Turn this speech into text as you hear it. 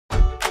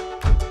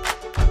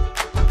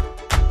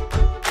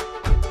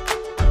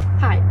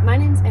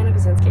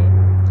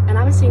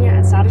senior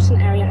at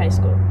Souderton Area High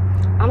School.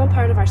 I'm a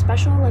part of our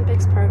Special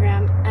Olympics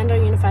program and our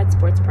Unified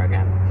Sports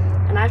program,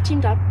 and I've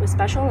teamed up with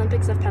Special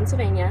Olympics of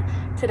Pennsylvania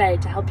today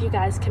to help you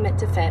guys commit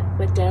to fit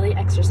with daily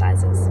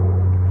exercises.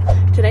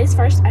 Today's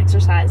first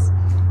exercise,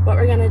 what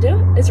we're going to do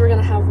is we're going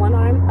to have one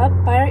arm up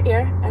by our ear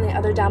and the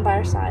other down by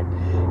our side,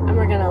 and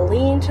we're going to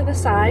lean to the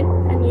side,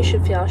 and you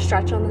should feel a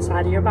stretch on the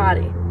side of your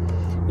body.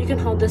 You can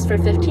hold this for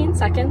 15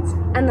 seconds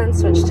and then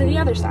switch to the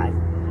other side.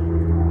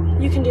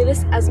 You can do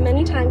this as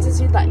many times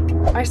as you'd like.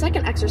 Our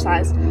second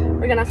exercise,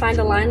 we're going to find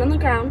a line on the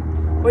ground,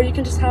 or you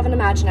can just have an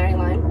imaginary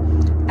line,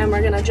 and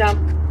we're going to jump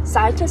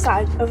side to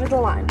side over the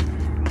line.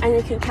 And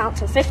you can count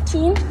to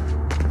 15,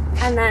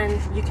 and then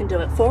you can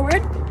do it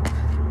forward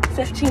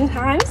 15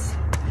 times,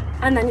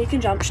 and then you can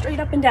jump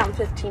straight up and down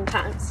 15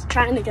 times,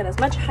 trying to get as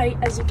much height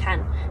as you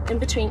can in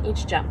between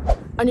each jump.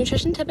 Our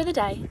nutrition tip of the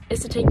day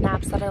is to take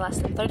naps that are less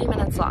than 30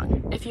 minutes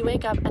long. If you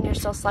wake up and you're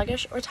still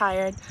sluggish or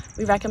tired,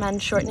 we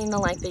recommend shortening the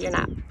length of your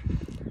nap.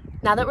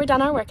 Now that we're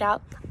done our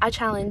workout, I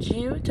challenge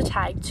you to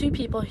tag 2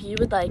 people who you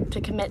would like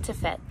to commit to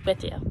fit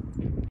with you.